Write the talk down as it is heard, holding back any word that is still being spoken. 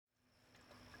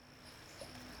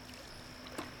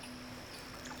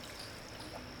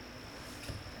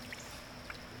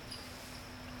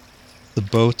The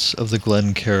Boats of the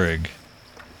Glen Carrig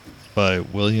by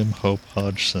William Hope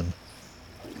Hodgson.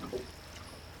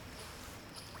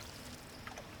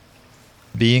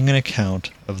 Being an account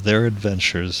of their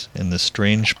adventures in the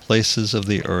strange places of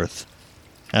the earth,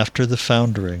 after the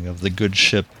foundering of the good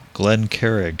ship Glen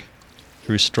Carrig,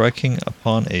 through striking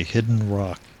upon a hidden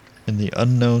rock in the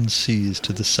unknown seas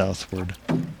to the southward,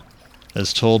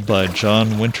 as told by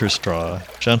John Winterstraw,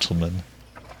 gentleman,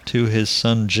 to his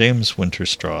son James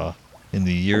Winterstraw, in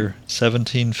the year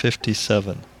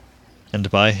 1757,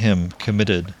 and by him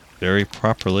committed very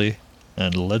properly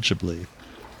and legibly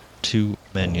to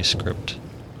manuscript.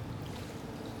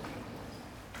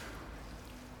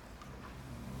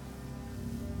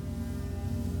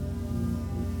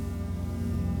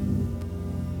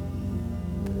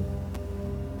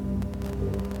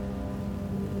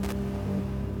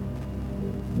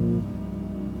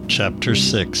 Chapter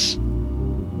 6.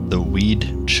 The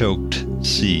Weed-Choked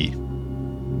Sea.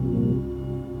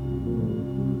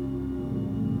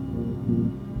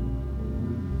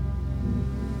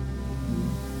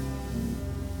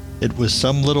 It was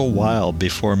some little while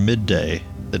before midday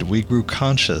that we grew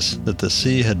conscious that the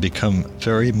sea had become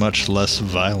very much less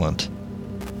violent,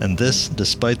 and this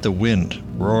despite the wind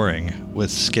roaring with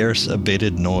scarce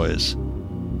abated noise.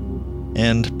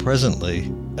 And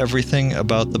presently everything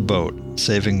about the boat,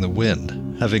 saving the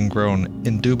wind, having grown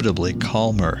indubitably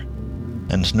calmer,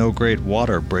 and no great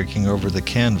water breaking over the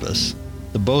canvas,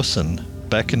 the boatswain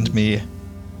beckoned me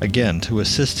again to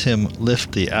assist him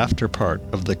lift the after part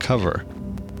of the cover.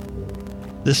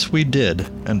 This we did,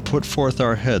 and put forth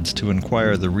our heads to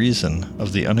inquire the reason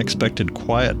of the unexpected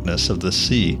quietness of the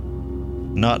sea,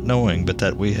 not knowing but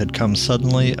that we had come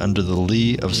suddenly under the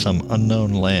lee of some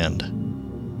unknown land.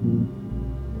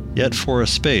 Yet for a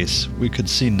space we could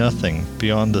see nothing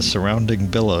beyond the surrounding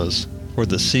billows, for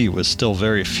the sea was still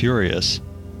very furious,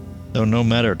 though no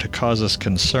matter to cause us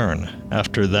concern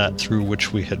after that through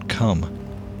which we had come.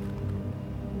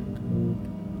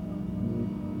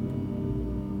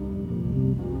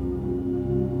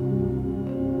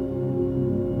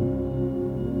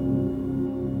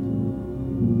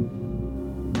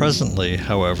 Presently,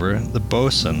 however, the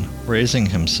boatswain, raising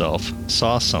himself,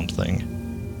 saw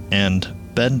something, and,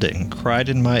 bending, cried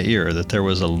in my ear that there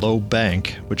was a low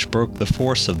bank which broke the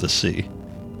force of the sea,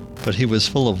 but he was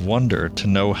full of wonder to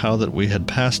know how that we had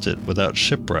passed it without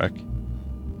shipwreck.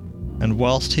 And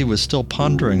whilst he was still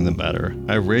pondering the matter,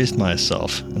 I raised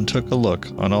myself and took a look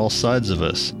on all sides of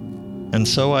us, and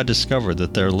so I discovered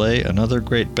that there lay another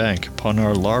great bank upon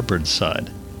our larboard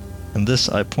side, and this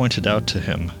I pointed out to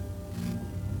him.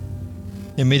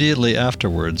 Immediately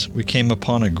afterwards we came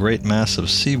upon a great mass of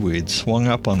seaweed swung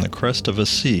up on the crest of a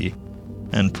sea,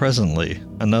 and presently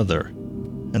another,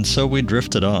 and so we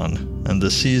drifted on, and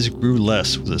the seas grew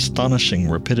less with astonishing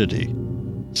rapidity,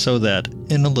 so that,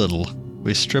 in a little,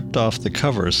 we stripped off the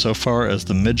covers so far as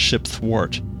the midship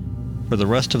thwart, for the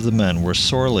rest of the men were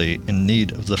sorely in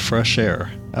need of the fresh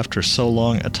air after so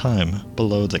long a time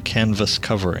below the canvas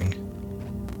covering.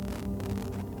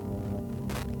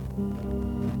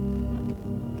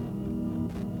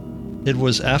 It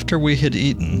was after we had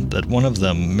eaten that one of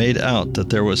them made out that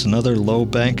there was another low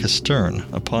bank astern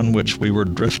upon which we were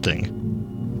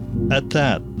drifting. At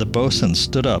that, the boatswain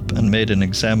stood up and made an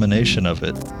examination of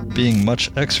it, being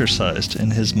much exercised in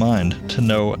his mind to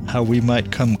know how we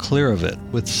might come clear of it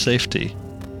with safety.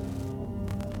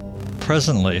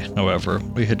 Presently, however,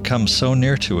 we had come so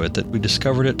near to it that we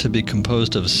discovered it to be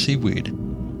composed of seaweed,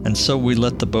 and so we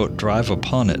let the boat drive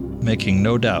upon it, making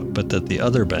no doubt but that the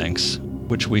other banks,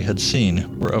 which we had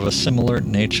seen, were of a similar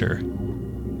nature.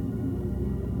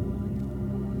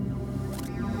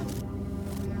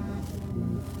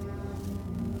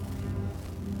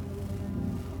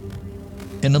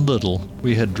 In a little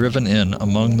we had driven in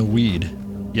among the weed,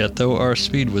 yet though our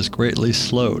speed was greatly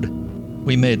slowed,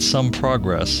 we made some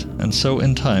progress, and so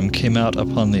in time came out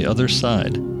upon the other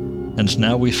side, and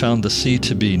now we found the sea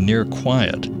to be near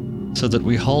quiet, so that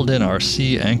we hauled in our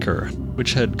sea anchor,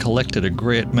 which had collected a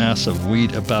great mass of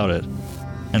weed about it,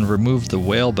 and removed the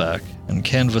whaleback and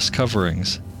canvas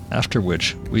coverings, after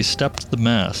which we stepped the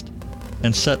mast,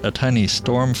 and set a tiny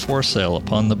storm foresail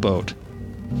upon the boat,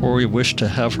 for we wished to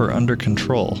have her under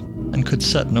control, and could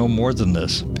set no more than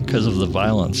this because of the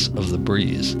violence of the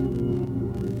breeze.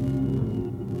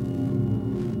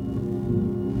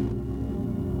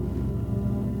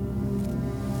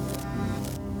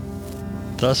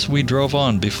 Thus we drove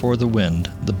on before the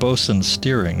wind, the boatswain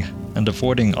steering, and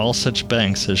avoiding all such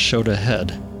banks as showed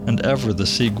ahead, and ever the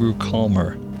sea grew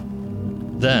calmer.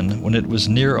 Then, when it was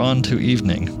near on to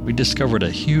evening, we discovered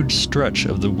a huge stretch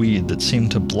of the weed that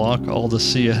seemed to block all the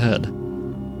sea ahead.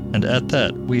 and at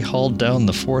that we hauled down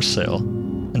the foresail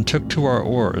and took to our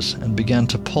oars and began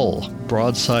to pull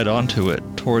broadside onto it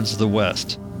towards the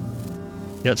west.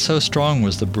 Yet so strong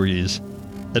was the breeze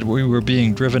that we were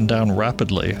being driven down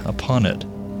rapidly upon it,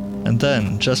 and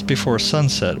then, just before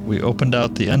sunset, we opened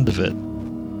out the end of it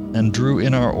and drew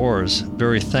in our oars,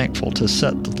 very thankful to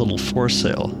set the little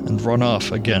foresail and run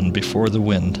off again before the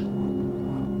wind.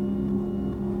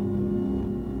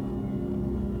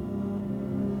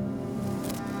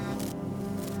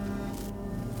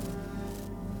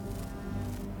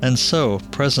 And so,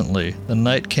 presently, the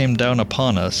night came down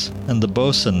upon us, and the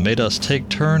boatswain made us take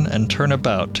turn and turn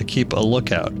about to keep a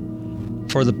lookout,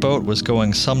 for the boat was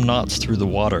going some knots through the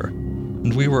water,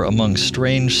 and we were among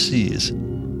strange seas,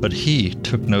 but he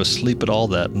took no sleep at all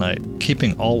that night,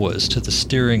 keeping always to the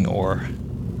steering oar.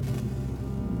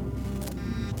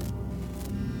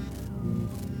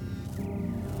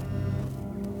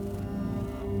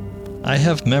 I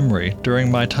have memory,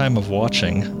 during my time of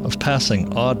watching, of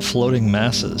passing odd floating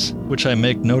masses, which I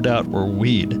make no doubt were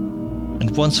weed,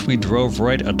 and once we drove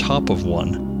right atop of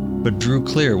one, but drew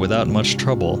clear without much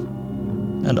trouble.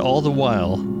 And all the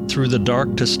while, through the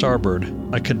dark to starboard,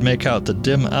 I could make out the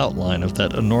dim outline of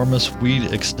that enormous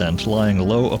weed extent lying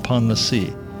low upon the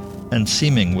sea, and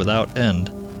seeming without end.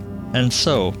 And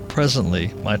so,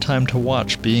 presently, my time to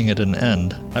watch being at an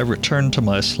end, I returned to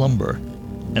my slumber,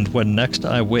 and when next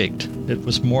I waked, it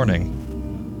was morning.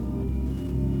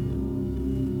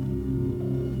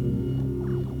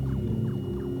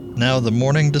 Now the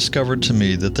morning discovered to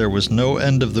me that there was no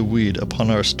end of the weed upon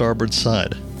our starboard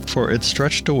side, for it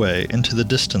stretched away into the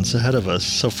distance ahead of us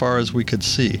so far as we could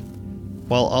see,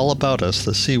 while all about us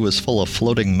the sea was full of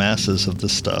floating masses of the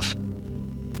stuff.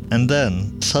 And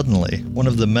then, suddenly, one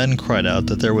of the men cried out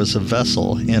that there was a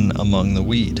vessel in among the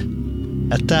weed.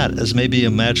 At that, as may be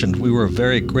imagined, we were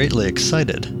very greatly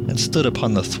excited, and stood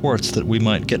upon the thwarts that we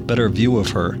might get better view of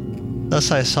her.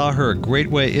 Thus I saw her a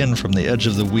great way in from the edge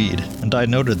of the weed, and I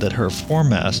noted that her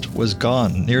foremast was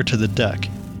gone near to the deck,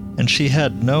 and she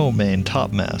had no main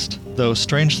topmast, though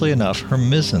strangely enough her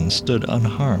mizzen stood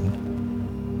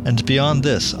unharmed. And beyond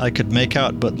this I could make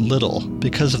out but little,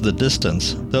 because of the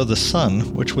distance, though the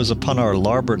sun, which was upon our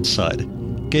larboard side,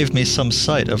 gave me some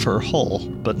sight of her hull,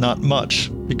 but not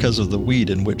much, because of the weed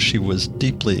in which she was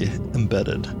deeply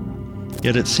embedded.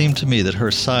 Yet it seemed to me that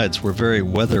her sides were very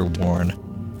weather-worn,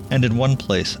 and in one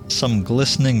place some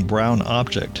glistening brown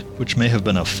object, which may have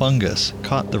been a fungus,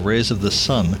 caught the rays of the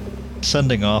sun,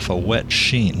 sending off a wet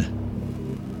sheen.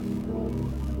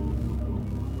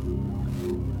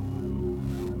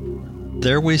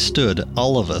 There we stood,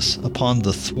 all of us, upon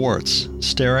the thwarts,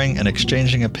 staring and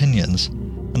exchanging opinions,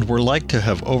 and were like to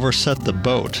have overset the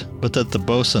boat, but that the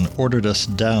boatswain ordered us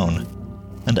down.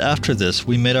 And after this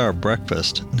we made our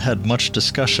breakfast, and had much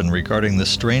discussion regarding the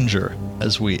stranger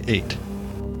as we ate.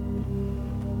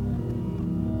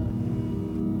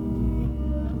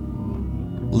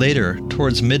 Later,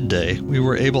 towards midday, we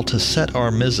were able to set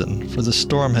our mizzen, for the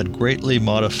storm had greatly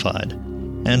modified,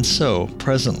 and so,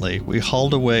 presently, we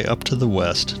hauled away up to the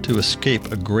west to escape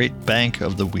a great bank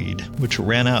of the weed, which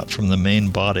ran out from the main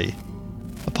body.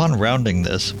 Upon rounding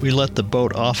this, we let the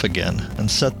boat off again, and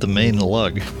set the main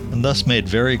lug, and thus made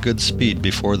very good speed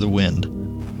before the wind.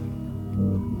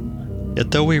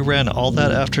 Yet though we ran all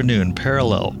that afternoon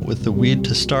parallel with the weed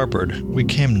to starboard, we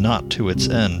came not to its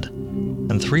end,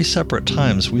 and 3 separate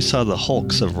times we saw the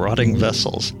hulks of rotting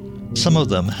vessels, some of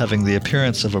them having the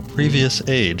appearance of a previous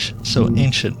age, so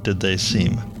ancient did they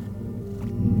seem.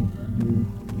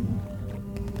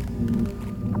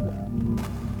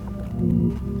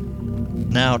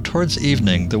 Now, towards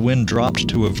evening, the wind dropped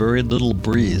to a very little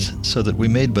breeze, so that we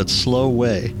made but slow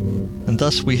way, and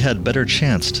thus we had better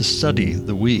chance to study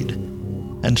the weed.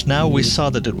 And now we saw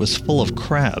that it was full of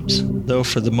crabs, though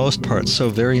for the most part so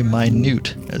very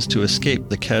minute as to escape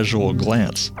the casual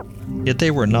glance. Yet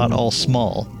they were not all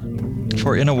small,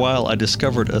 for in a while I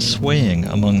discovered a swaying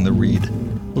among the reed,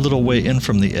 a little way in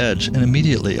from the edge, and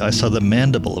immediately I saw the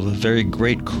mandible of a very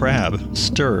great crab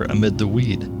stir amid the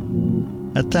weed.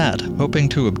 At that, hoping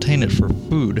to obtain it for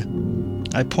food,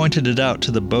 I pointed it out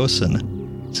to the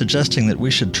boatswain, suggesting that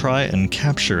we should try and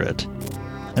capture it.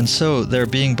 And so, there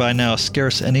being by now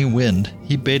scarce any wind,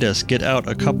 he bade us get out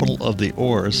a couple of the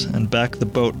oars and back the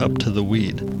boat up to the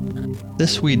weed.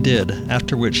 This we did,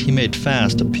 after which he made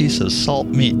fast a piece of salt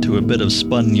meat to a bit of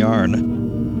spun yarn,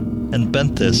 and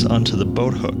bent this onto the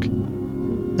boat hook.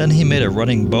 Then he made a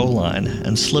running bowline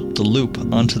and slipped the loop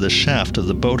onto the shaft of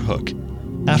the boat hook,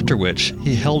 after which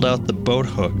he held out the boat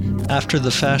hook, after the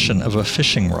fashion of a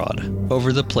fishing rod,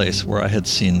 over the place where I had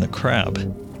seen the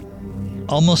crab.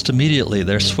 Almost immediately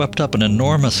there swept up an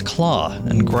enormous claw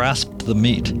and grasped the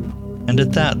meat, and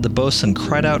at that the boatswain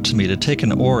cried out to me to take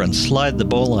an oar and slide the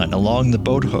bowline along the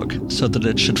boat hook so that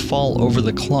it should fall over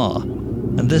the claw,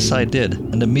 and this I did,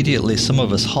 and immediately some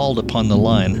of us hauled upon the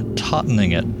line,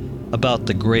 tautening it about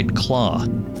the great claw.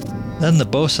 Then the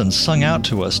boatswain sung out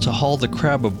to us to haul the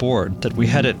crab aboard, that we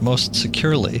had it most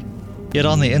securely, yet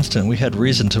on the instant we had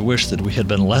reason to wish that we had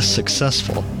been less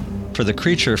successful, for the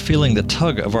creature, feeling the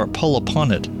tug of our pull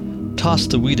upon it,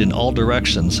 tossed the weed in all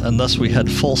directions, and thus we had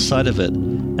full sight of it,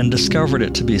 and discovered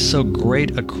it to be so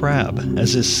great a crab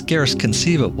as is scarce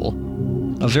conceivable,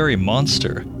 a very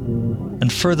monster.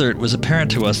 And further, it was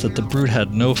apparent to us that the brute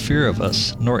had no fear of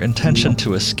us, nor intention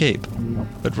to escape,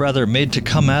 but rather made to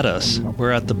come at us,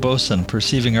 whereat the boatswain,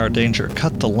 perceiving our danger,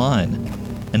 cut the line,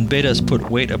 and bade us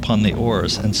put weight upon the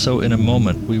oars, and so in a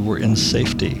moment we were in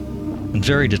safety, and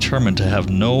very determined to have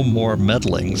no more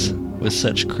meddlings with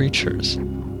such creatures.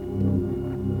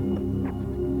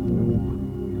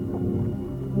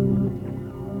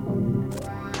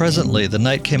 Presently the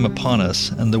night came upon us,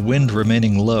 and the wind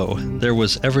remaining low, there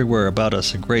was everywhere about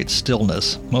us a great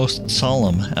stillness, most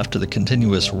solemn after the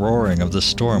continuous roaring of the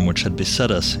storm which had beset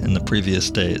us in the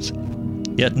previous days.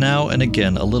 Yet now and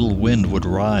again a little wind would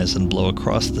rise and blow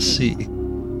across the sea,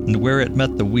 and where it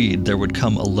met the weed there would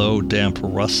come a low damp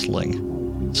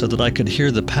rustling, so that I could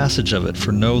hear the passage of it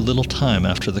for no little time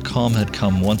after the calm had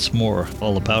come once more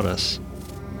all about us.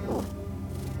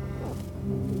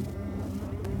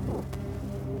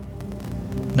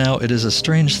 Now it is a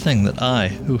strange thing that I,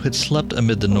 who had slept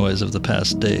amid the noise of the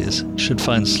past days, should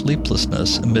find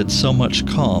sleeplessness amid so much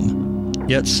calm.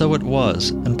 Yet so it was,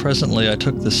 and presently I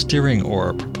took the steering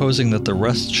oar, proposing that the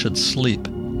rest should sleep,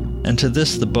 and to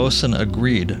this the boatswain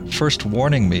agreed, first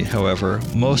warning me, however,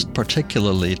 most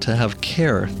particularly to have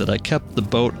care that I kept the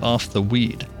boat off the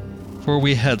weed, for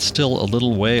we had still a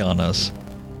little way on us,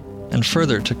 and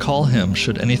further to call him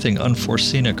should anything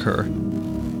unforeseen occur.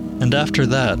 And after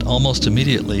that, almost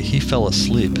immediately, he fell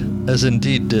asleep, as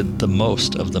indeed did the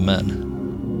most of the men.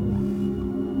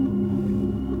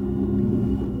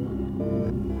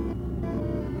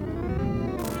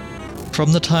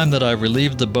 From the time that I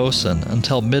relieved the boatswain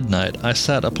until midnight, I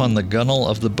sat upon the gunwale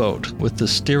of the boat, with the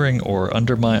steering oar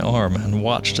under my arm, and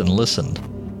watched and listened,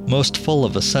 most full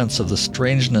of a sense of the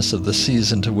strangeness of the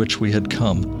seas into which we had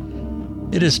come.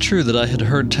 It is true that I had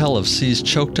heard tell of seas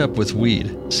choked up with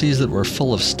weed, seas that were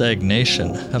full of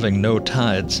stagnation, having no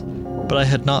tides, but I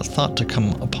had not thought to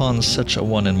come upon such a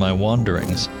one in my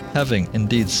wanderings, having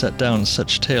indeed set down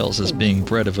such tales as being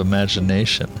bred of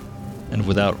imagination, and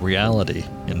without reality,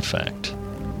 in fact.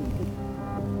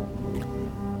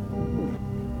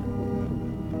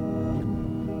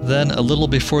 Then, a little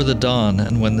before the dawn,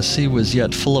 and when the sea was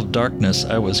yet full of darkness,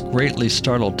 I was greatly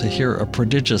startled to hear a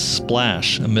prodigious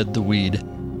splash amid the weed,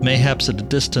 mayhaps at a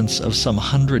distance of some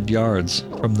 100 yards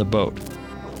from the boat.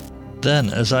 Then,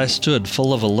 as I stood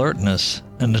full of alertness,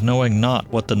 and knowing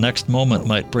not what the next moment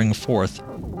might bring forth,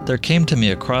 there came to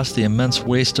me across the immense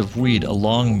waste of weed a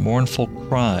long, mournful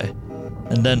cry,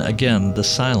 and then again the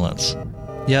silence.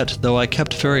 Yet, though I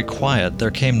kept very quiet,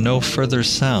 there came no further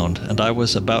sound, and I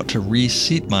was about to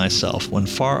reseat myself, when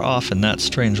far off in that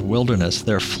strange wilderness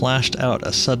there flashed out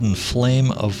a sudden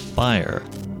flame of fire.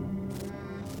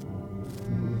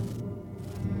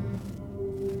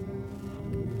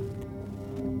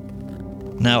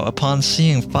 Now, upon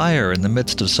seeing fire in the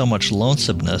midst of so much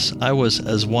lonesomeness, I was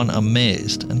as one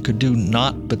amazed, and could do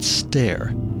naught but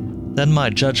stare. Then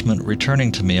my judgment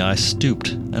returning to me, I stooped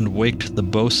and waked the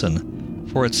boatswain,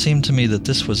 for it seemed to me that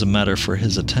this was a matter for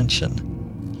his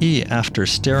attention. He, after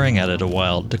staring at it a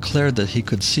while, declared that he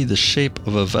could see the shape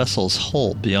of a vessel's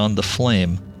hull beyond the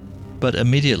flame, but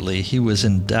immediately he was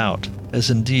in doubt, as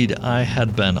indeed I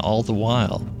had been all the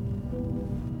while.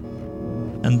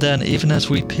 And then, even as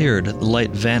we peered, the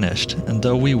light vanished, and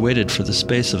though we waited for the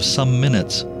space of some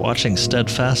minutes, watching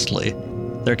steadfastly,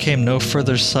 there came no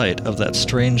further sight of that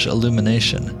strange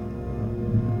illumination.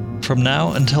 From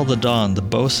now until the dawn the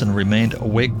boatswain remained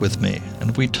awake with me,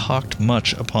 and we talked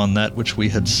much upon that which we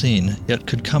had seen, yet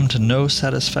could come to no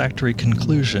satisfactory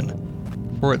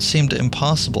conclusion, for it seemed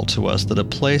impossible to us that a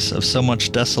place of so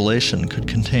much desolation could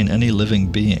contain any living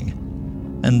being.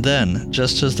 And then,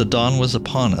 just as the dawn was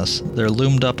upon us, there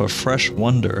loomed up a fresh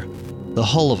wonder, the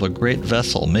hull of a great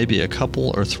vessel, maybe a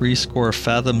couple or 60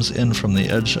 fathoms in from the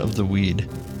edge of the weed.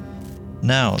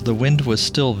 Now the wind was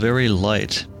still very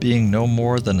light, being no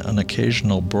more than an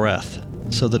occasional breath,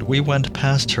 so that we went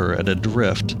past her at a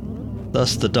drift.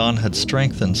 Thus the dawn had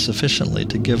strengthened sufficiently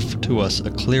to give to us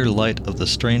a clear light of the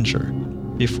stranger,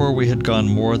 before we had gone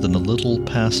more than a little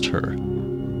past her.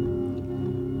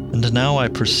 and now I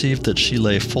perceived that she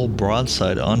lay full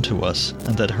broadside onto us,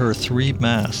 and that her 3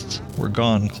 masts were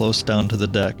gone close down to the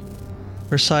deck.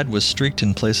 Her side was streaked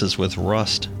in places with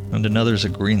rust, and in others a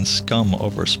green scum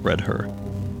overspread her.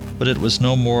 But it was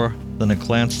no more than a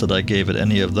glance that I gave at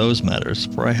any of those matters,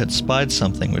 for I had spied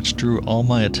something which drew all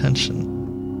my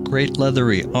attention. Great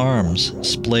leathery arms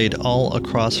splayed all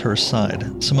across her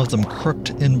side, some of them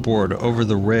crooked inboard over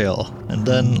the rail, and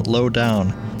then, low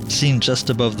down, seen just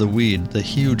above the weed, the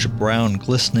huge brown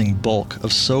glistening bulk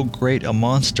of so great a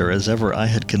monster as ever I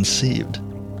had conceived.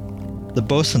 The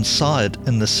boatswain saw it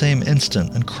in the same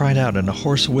instant and cried out in a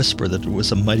hoarse whisper that it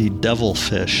was a mighty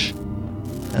devil-fish.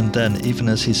 And then, even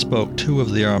as he spoke, 2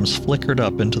 of the arms flickered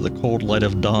up into the cold light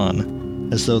of dawn,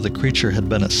 as though the creature had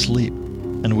been asleep,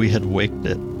 and we had waked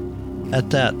it. At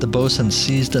that, the boatswain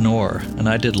seized an oar, and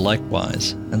I did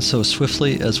likewise, and so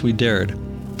swiftly as we dared,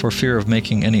 for fear of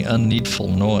making any unneedful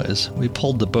noise, we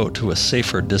pulled the boat to a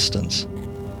safer distance.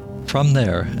 From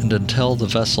there, and until the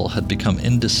vessel had become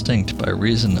indistinct by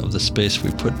reason of the space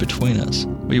we put between us,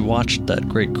 we watched that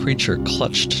great creature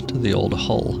clutched to the old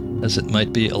hull, as it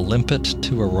might be a limpet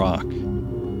to a rock.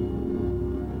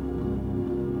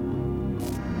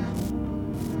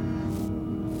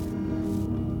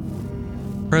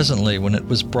 Presently, when it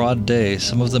was broad day,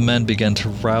 some of the men began to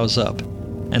rouse up,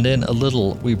 and in a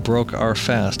little we broke our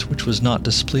fast, which was not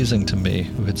displeasing to me,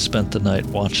 who had spent the night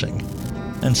watching.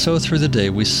 And so through the day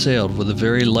we sailed with a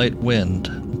very light wind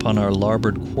upon our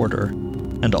larboard quarter,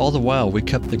 and all the while we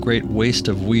kept the great waste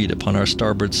of weed upon our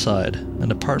starboard side,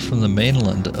 and apart from the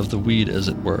mainland of the weed as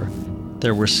it were,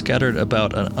 there were scattered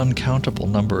about an uncountable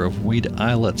number of weed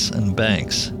islets and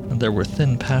banks, and there were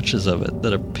thin patches of it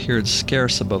that appeared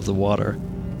scarce above the water,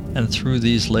 and through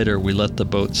these later we let the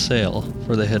boat sail,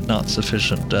 for they had not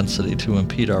sufficient density to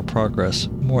impede our progress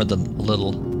more than a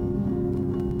little.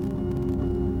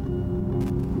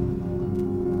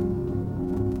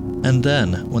 And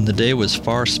then, when the day was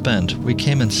far spent, we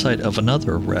came in sight of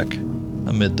another wreck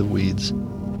amid the weeds.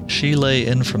 She lay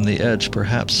in from the edge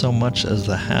perhaps so much as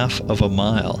the half of a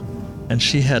mile, and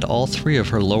she had all 3 of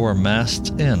her lower masts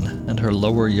in, and her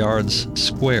lower yards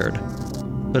squared.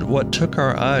 But what took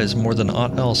our eyes more than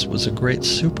aught else was a great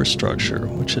superstructure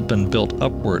which had been built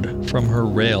upward from her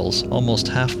rails almost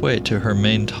halfway to her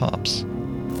main tops.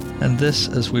 And this,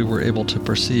 as we were able to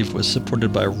perceive, was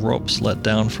supported by ropes let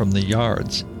down from the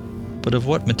yards. But of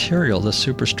what material the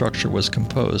superstructure was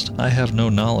composed, I have no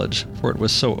knowledge, for it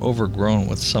was so overgrown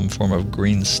with some form of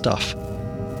green stuff,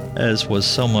 as was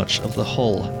so much of the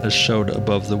hull as showed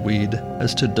above the weed,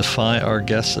 as to defy our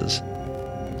guesses.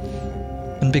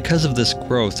 And because of this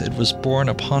growth, it was borne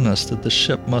upon us that the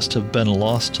ship must have been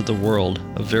lost to the world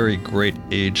a very great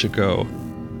age ago.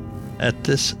 At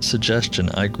this suggestion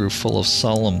I grew full of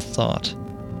solemn thought,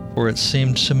 for it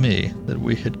seemed to me that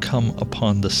we had come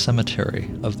upon the cemetery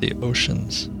of the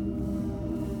oceans.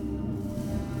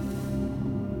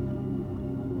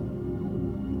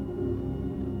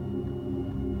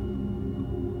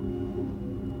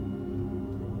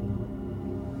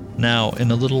 Now, in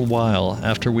a little while,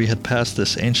 after we had passed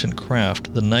this ancient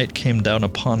craft, the night came down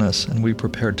upon us, and we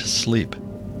prepared to sleep.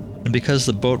 And because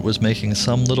the boat was making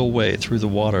some little way through the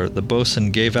water, the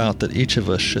boatswain gave out that each of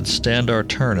us should stand our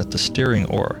turn at the steering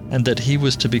oar, and that he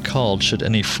was to be called should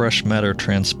any fresh matter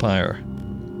transpire.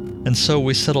 And so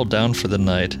we settled down for the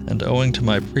night, and owing to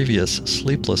my previous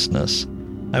sleeplessness,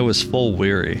 I was full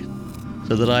weary,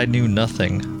 so that I knew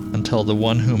nothing until the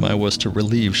one whom I was to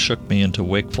relieve shook me into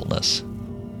wakefulness.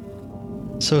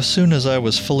 So soon as I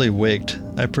was fully waked,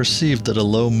 I perceived that a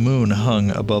low moon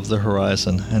hung above the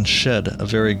horizon and shed a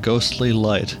very ghostly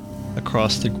light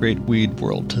across the great weed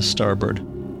world to starboard.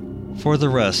 For the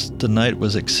rest, the night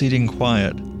was exceeding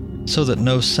quiet, so that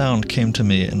no sound came to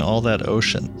me in all that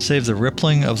ocean, save the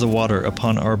rippling of the water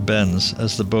upon our bends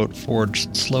as the boat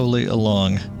forged slowly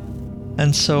along.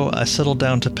 And so I settled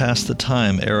down to pass the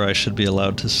time ere I should be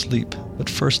allowed to sleep.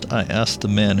 But first I asked the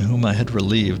man whom I had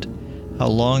relieved how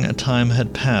long a time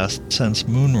had passed since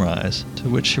moonrise, to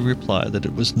which he replied that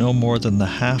it was no more than the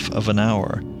half of an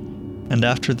hour, and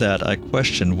after that I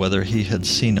questioned whether he had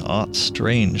seen aught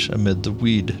strange amid the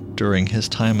weed during his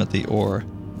time at the oar.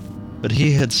 But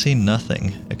he had seen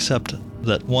nothing, except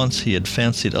that once he had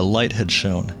fancied a light had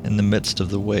shone in the midst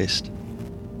of the waste.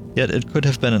 Yet it could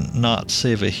have been naught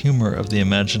save a humour of the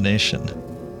imagination,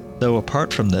 though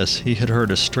apart from this he had heard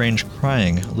a strange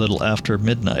crying a little after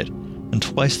midnight, and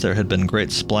twice there had been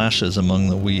great splashes among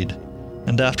the weed,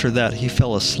 and after that he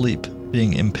fell asleep,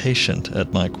 being impatient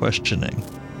at my questioning.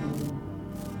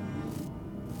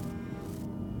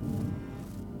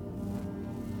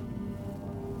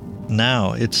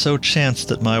 Now it so chanced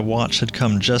that my watch had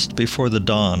come just before the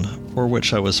dawn, for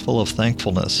which I was full of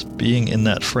thankfulness, being in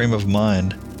that frame of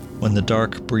mind when the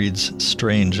dark breeds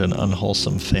strange and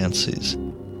unwholesome fancies.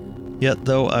 Yet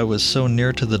though I was so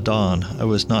near to the dawn, I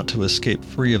was not to escape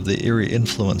free of the eerie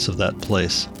influence of that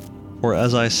place. For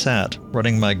as I sat,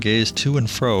 running my gaze to and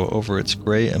fro over its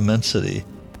gray immensity,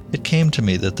 it came to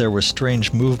me that there were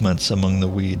strange movements among the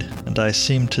weed, and I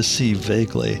seemed to see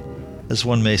vaguely, as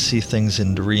one may see things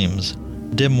in dreams,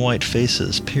 dim white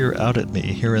faces peer out at me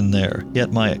here and there,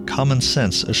 yet my common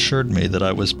sense assured me that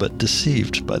I was but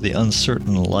deceived by the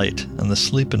uncertain light and the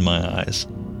sleep in my eyes.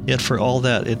 Yet for all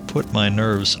that it put my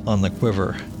nerves on the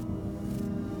quiver.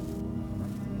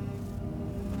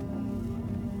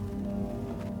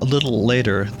 A little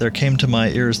later, there came to my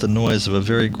ears the noise of a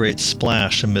very great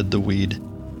splash amid the weed,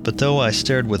 but though I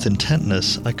stared with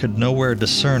intentness, I could nowhere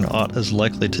discern aught as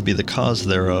likely to be the cause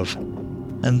thereof.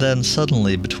 And then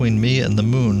suddenly, between me and the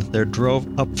moon, there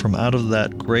drove up from out of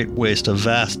that great waste a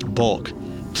vast bulk,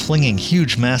 flinging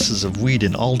huge masses of weed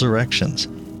in all directions.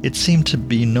 It seemed to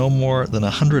be no more than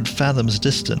 100 fathoms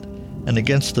distant, and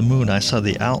against the moon I saw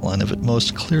the outline of it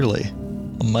most clearly,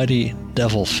 a mighty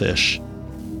devilfish.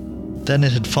 Then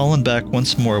it had fallen back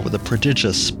once more with a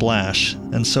prodigious splash,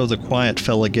 and so the quiet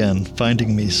fell again,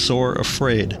 finding me sore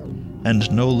afraid,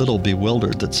 and no little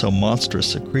bewildered that so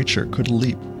monstrous a creature could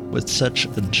leap with such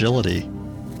agility.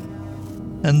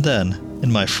 And then,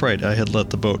 in my fright, I had let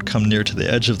the boat come near to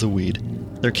the edge of the weed.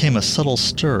 There came a subtle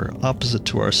stir opposite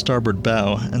to our starboard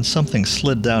bow, and something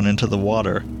slid down into the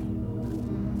water.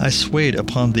 I swayed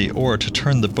upon the oar to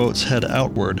turn the boat's head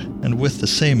outward, and with the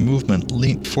same movement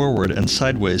leant forward and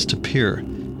sideways to peer,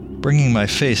 bringing my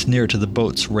face near to the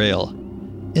boat's rail.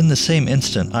 In the same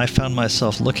instant I found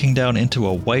myself looking down into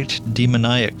a white,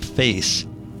 demoniac face,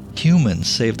 human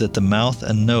save that the mouth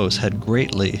and nose had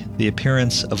greatly the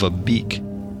appearance of a beak.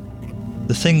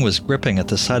 The thing was gripping at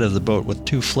the side of the boat with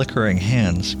two flickering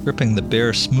hands, gripping the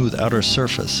bare, smooth outer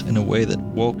surface in a way that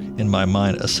woke in my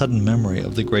mind a sudden memory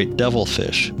of the great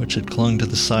devilfish which had clung to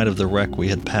the side of the wreck we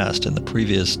had passed in the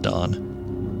previous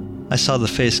dawn. I saw the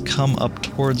face come up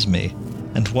towards me,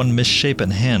 and one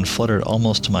misshapen hand fluttered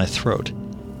almost to my throat,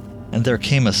 and there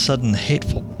came a sudden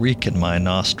hateful reek in my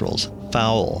nostrils,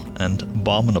 foul and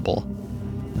abominable.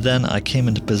 Then I came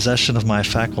into possession of my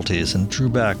faculties and drew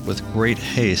back with great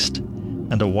haste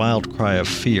and a wild cry of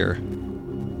fear.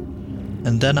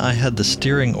 And then I had the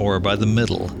steering oar by the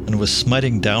middle, and was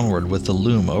smiting downward with the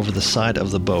loom over the side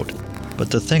of the boat, but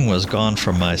the thing was gone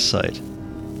from my sight.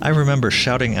 I remember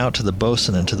shouting out to the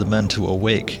boatswain and to the men to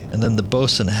awake, and then the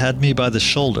boatswain had me by the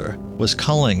shoulder, was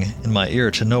calling in my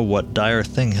ear to know what dire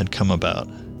thing had come about.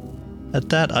 At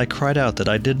that I cried out that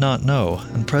I did not know,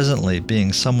 and presently,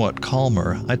 being somewhat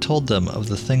calmer, I told them of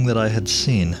the thing that I had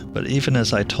seen, but even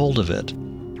as I told of it,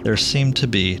 there seemed to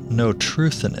be no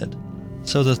truth in it,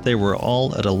 so that they were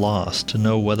all at a loss to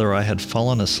know whether I had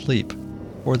fallen asleep,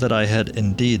 or that I had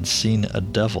indeed seen a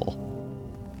devil.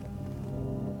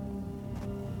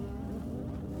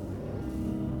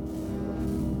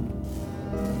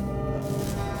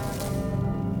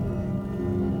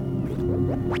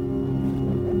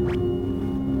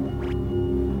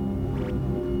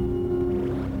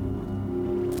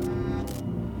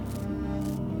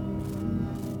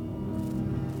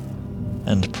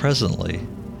 And presently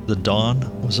the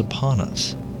dawn was upon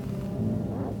us.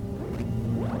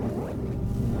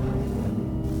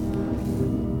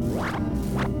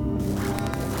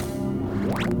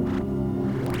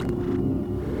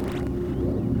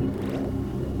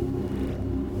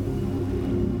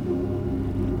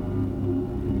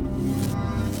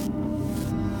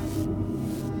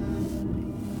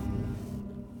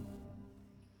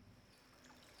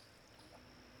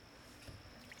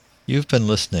 You've been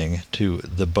listening to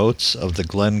The Boats of the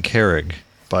Glen Carrig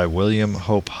by William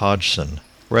Hope Hodgson,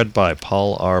 read by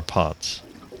Paul R. Potts.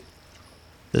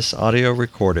 This audio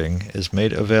recording is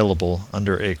made available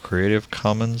under a Creative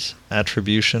Commons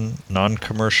Attribution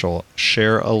Non-Commercial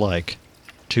Share-alike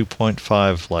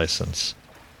 2.5 license.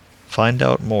 Find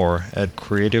out more at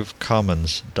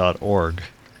creativecommons.org.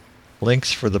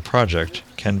 Links for the project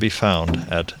can be found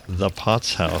at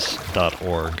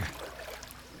thepottshouse.org.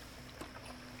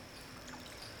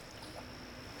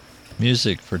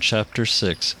 Music for Chapter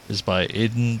 6 is by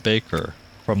Aidan Baker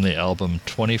from the album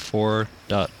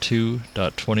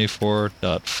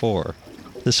 24.2.24.4.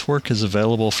 This work is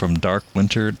available from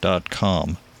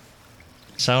darkwinter.com.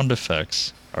 Sound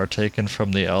effects are taken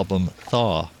from the album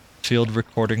Thaw, Field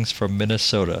Recordings from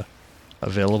Minnesota,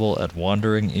 available at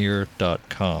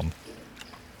wanderingear.com.